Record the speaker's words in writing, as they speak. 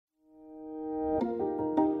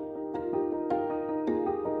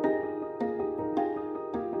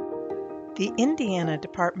The Indiana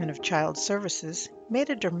Department of Child Services made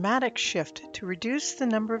a dramatic shift to reduce the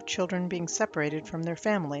number of children being separated from their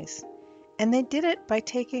families, and they did it by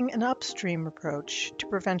taking an upstream approach to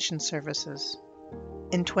prevention services.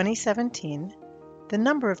 In 2017, the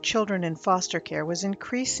number of children in foster care was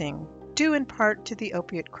increasing, due in part to the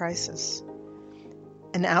opioid crisis.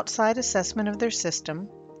 An outside assessment of their system,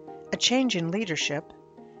 a change in leadership,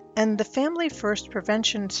 and the Family First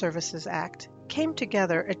Prevention Services Act came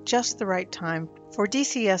together at just the right time for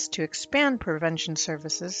DCS to expand prevention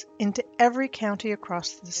services into every county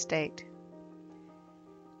across the state.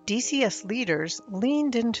 DCS leaders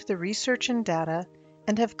leaned into the research and data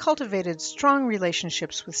and have cultivated strong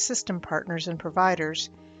relationships with system partners and providers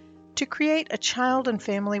to create a child and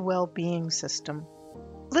family well-being system.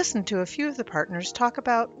 Listen to a few of the partners talk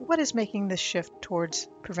about what is making this shift towards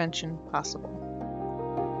prevention possible.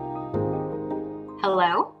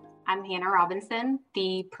 Hello, I'm Hannah Robinson,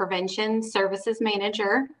 the Prevention Services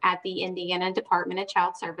Manager at the Indiana Department of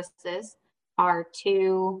Child Services. Our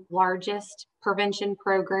two largest prevention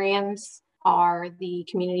programs are the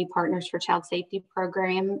Community Partners for Child Safety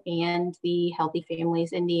program and the Healthy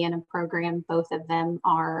Families Indiana program. Both of them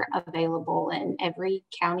are available in every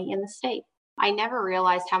county in the state. I never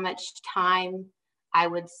realized how much time I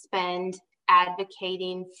would spend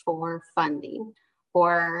advocating for funding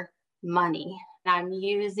or money. I'm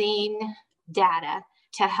using data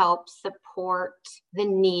to help support the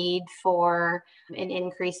need for an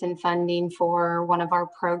increase in funding for one of our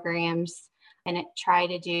programs and try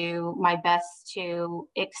to do my best to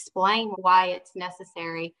explain why it's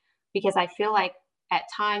necessary, because I feel like at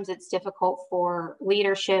times it's difficult for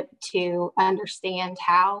leadership to understand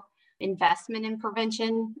how investment in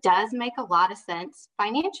prevention does make a lot of sense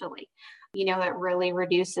financially. It really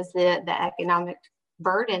reduces the economic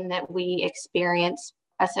burden that we experience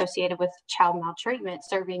associated with child maltreatment,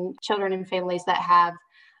 serving children and families that have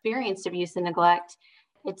experienced abuse and neglect.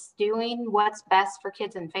 It's doing what's best for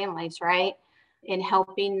kids and families, right? In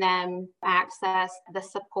helping them access the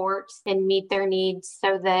supports and meet their needs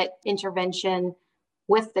so that intervention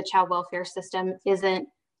with the child welfare system isn't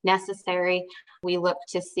necessary. We look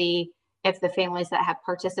to see if the families that have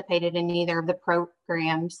participated in either of the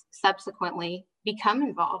programs subsequently become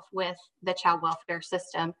involved with the child welfare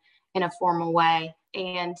system in a formal way.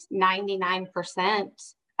 And 99%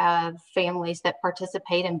 of families that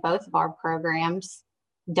participate in both of our programs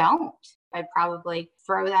don't. I probably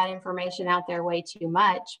throw that information out there way too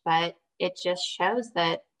much, but it just shows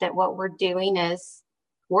that what we're doing is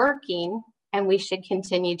working, and we should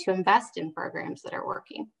continue to invest in programs that are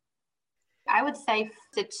working. I would say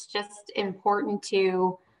it's just important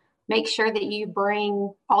to make sure that you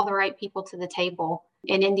bring all the right people to the table.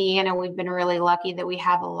 In Indiana, we've been really lucky that we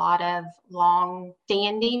have a lot of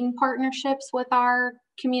long-standing partnerships with our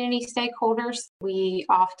community stakeholders. We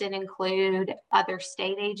often include other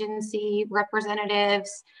state agency representatives,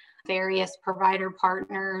 various provider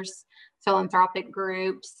partners, philanthropic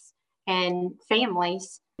groups, and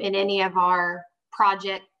families in any of our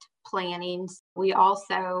project plannings. We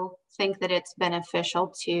also think that it's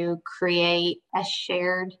beneficial to create a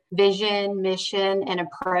shared vision, mission, and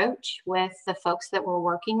approach with the folks that we're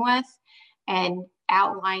working with and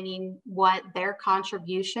outlining what their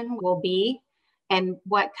contribution will be and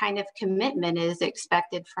what kind of commitment is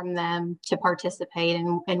expected from them to participate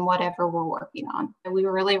in whatever we're working on. We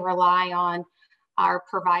really rely on our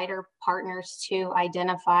provider partners to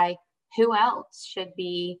identify who else should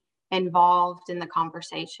be involved in the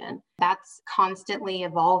conversation. That's constantly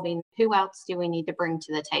evolving. Who else do we need to bring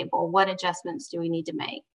to the table? What adjustments do we need to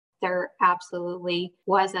make? There absolutely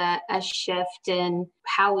was a shift in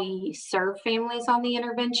how we serve families on the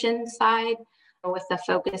intervention side, with the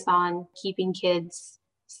focus on keeping kids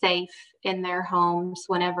safe in their homes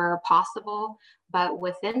whenever possible. But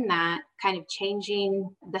within that, kind of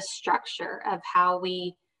changing the structure of how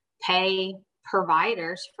we pay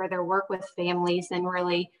providers for their work with families and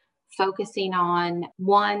really focusing on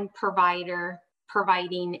one provider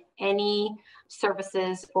providing any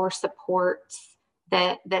services or supports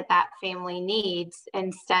that family needs,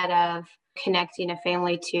 instead of connecting a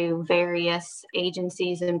family to various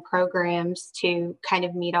agencies and programs to kind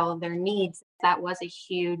of meet all of their needs. That was a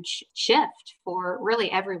huge shift for really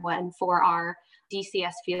everyone, for our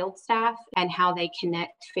DCS field staff and how they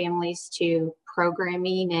connect families to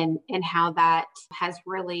programming and how that has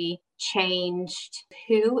really changed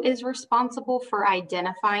who is responsible for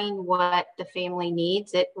identifying what the family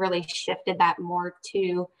needs. It really shifted that more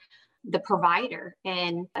to the provider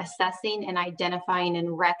and assessing and identifying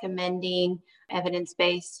and recommending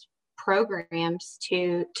evidence-based programs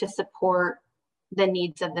to support the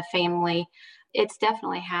needs of the family. It's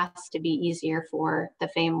definitely has to be easier for the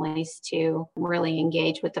families to really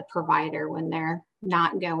engage with the provider when they're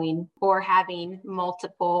not going or having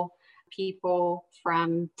multiple people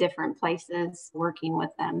from different places working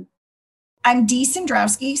with them. I'm Dee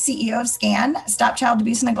Sandrowski, CEO of SCAN, Stop Child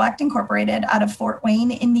Abuse and Neglect Incorporated, out of Fort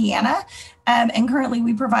Wayne, Indiana. And currently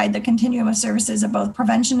we provide the continuum of services of both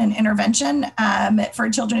prevention and intervention for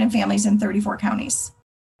children and families in 34 counties.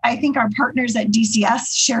 I think our partners at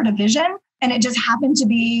DCS shared a vision, and it just happened to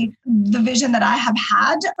be the vision that I have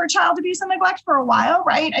had for child abuse and neglect for a while,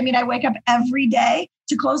 right? I mean, I wake up every day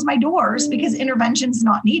to close my doors because intervention is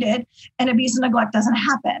not needed and abuse and neglect doesn't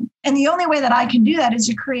happen. And the only way that I can do that is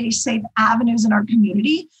to create safe avenues in our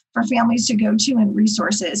community for families to go to and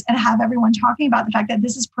resources and have everyone talking about the fact that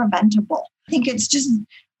this is preventable. I think it's just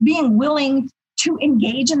being willing to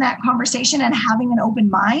engage in that conversation and having an open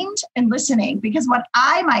mind and listening, because what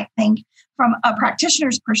I might think from a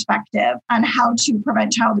practitioner's perspective on how to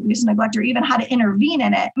prevent child abuse and neglect or even how to intervene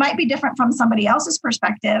in it might be different from somebody else's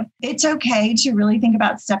perspective. It's okay to really think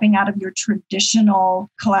about stepping out of your traditional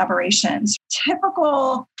collaborations.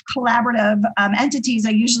 Typical collaborative entities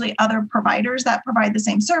are usually other providers that provide the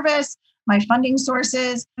same service, my funding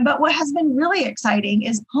sources. But what has been really exciting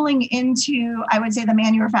is pulling into, I would say, the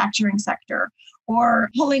manufacturing sector, or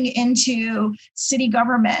pulling into city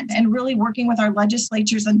government and really working with our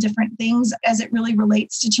legislatures on different things as it really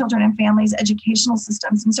relates to children and families' educational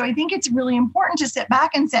systems. And so I think it's really important to sit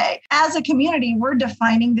back and say, as a community, we're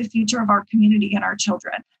defining the future of our community and our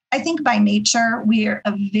children. I think by nature, we're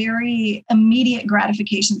a very immediate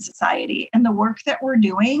gratification society, and the work that we're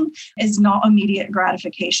doing is not immediate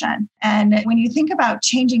gratification. And when you think about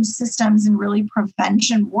changing systems and really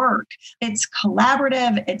prevention work, it's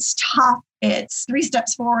collaborative, it's tough, it's 3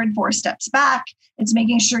 steps forward, 4 steps back. It's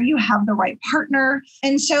making sure you have the right partner.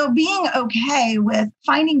 And so being okay with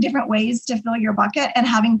finding different ways to fill your bucket and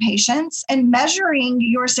having patience and measuring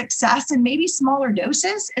your success in maybe smaller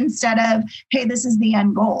doses instead of, hey, this is the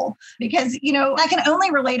end goal. Because, I can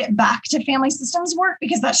only relate it back to family systems work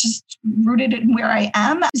because that's just rooted in where I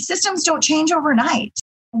am. Systems don't change overnight.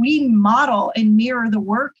 We model and mirror the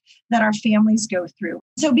work that our families go through.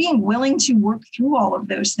 So being willing to work through all of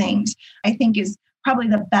those things, I think, is probably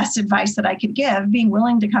the best advice that I could give, being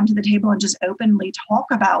willing to come to the table and just openly talk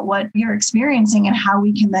about what you're experiencing and how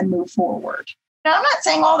we can then move forward. Now, I'm not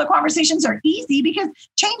saying all the conversations are easy because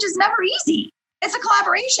change is never easy. It's a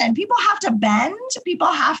collaboration. People have to bend. People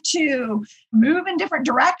have to move in different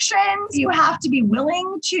directions. You have to be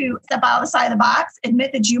willing to step out of the side of the box,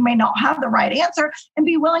 admit that you may not have the right answer, and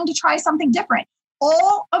be willing to try something different.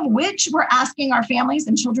 All of which we're asking our families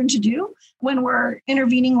and children to do when we're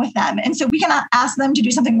intervening with them. And so we cannot ask them to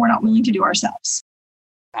do something we're not willing to do ourselves.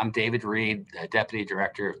 I'm David Reed, the Deputy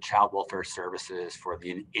Director of Child Welfare Services for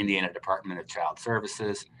the Indiana Department of Child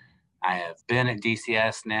Services. I have been at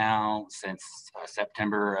DCS now since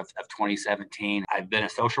September of 2017. I've been a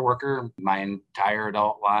social worker my entire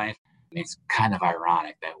adult life. It's kind of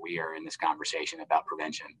ironic that we are in this conversation about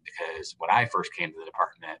prevention because when I first came to the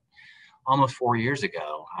department almost 4 years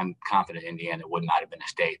ago, I'm confident Indiana would not have been a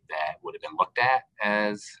state that would have been looked at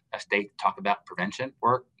as a state to talk about prevention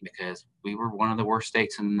work because we were one of the worst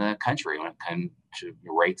states in the country when it came to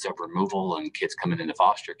rates of removal and kids coming into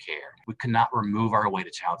foster care. We could not remove our way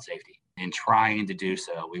to child safety. In trying to do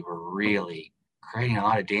so, we were really creating a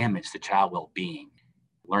lot of damage to child well-being.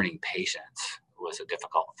 Learning patience was a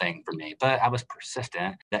difficult thing for me, but I was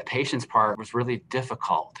persistent. That patience part was really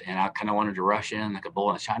difficult, and I kind of wanted to rush in like a bull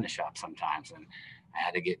in a china shop sometimes, and I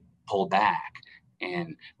had to get pulled back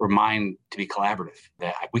and remind to be collaborative,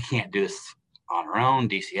 that we can't do this on our own.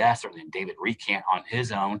 DCS, or David Reed can't on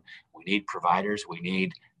his own. We need providers, we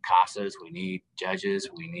need CASAs, we need judges,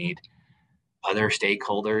 we need other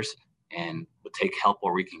stakeholders, and we'll take help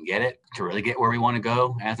where we can get it to really get where we want to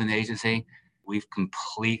go as an agency. We've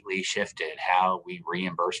completely shifted how we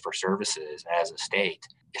reimburse for services as a state,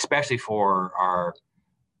 especially for our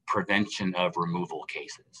prevention of removal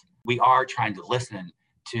cases. We are trying to listen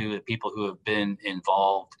to the people who have been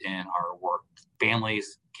involved in our work,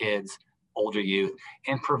 families, kids, older youth,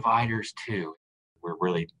 and providers too. We're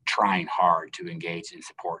really trying hard to engage and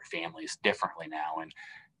support families differently now, and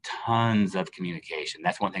tons of communication.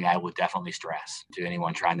 That's one thing I would definitely stress to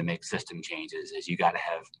anyone trying to make system changes is you got to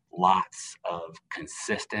have lots of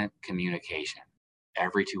consistent communication.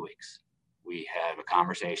 Every 2 weeks, we have a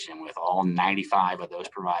conversation with all 95 of those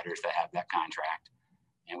providers that have that contract.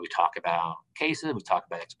 And we talk about cases, we talk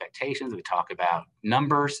about expectations, we talk about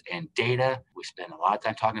numbers and data. We spend a lot of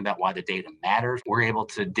time talking about why the data matters. We're able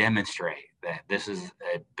to demonstrate that this is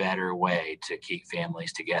a better way to keep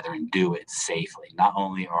families together and do it safely. Not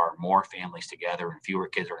only are more families together and fewer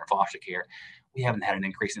kids are in foster care, we haven't had an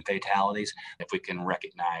increase in fatalities. If we can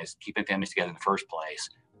recognize keeping families together in the first place,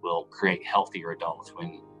 we'll create healthier adults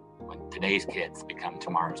when today's kids become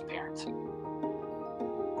tomorrow's parents.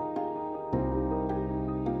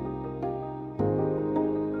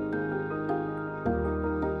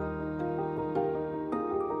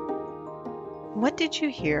 What did you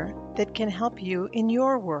hear that can help you in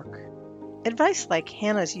your work? Advice like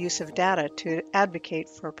Hannah's use of data to advocate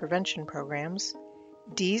for prevention programs,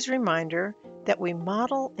 Dee's reminder that we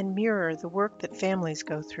model and mirror the work that families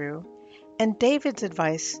go through, and David's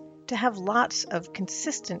advice to have lots of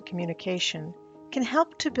consistent communication can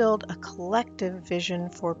help to build a collective vision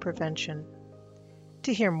for prevention.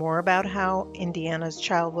 To hear more about how Indiana's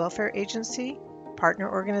Child Welfare Agency,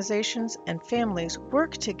 partner organizations, and families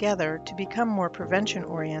work together to become more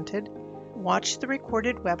prevention-oriented, watch the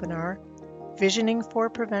recorded webinar, Visioning for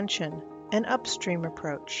Prevention, an Upstream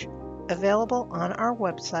Approach, available on our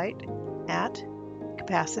website at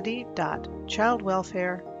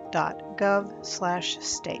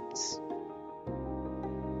capacity.childwelfare.gov/states.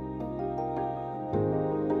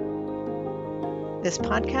 This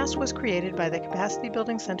podcast was created by the Capacity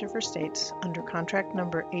Building Center for States under contract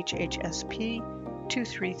number HHSP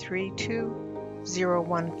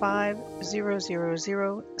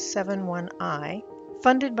 2332-015-00071I,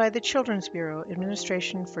 funded by the Children's Bureau,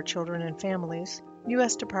 Administration for Children and Families,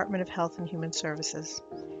 U.S. Department of Health and Human Services.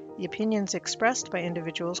 The opinions expressed by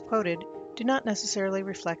individuals quoted do not necessarily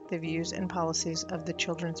reflect the views and policies of the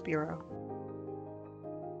Children's Bureau.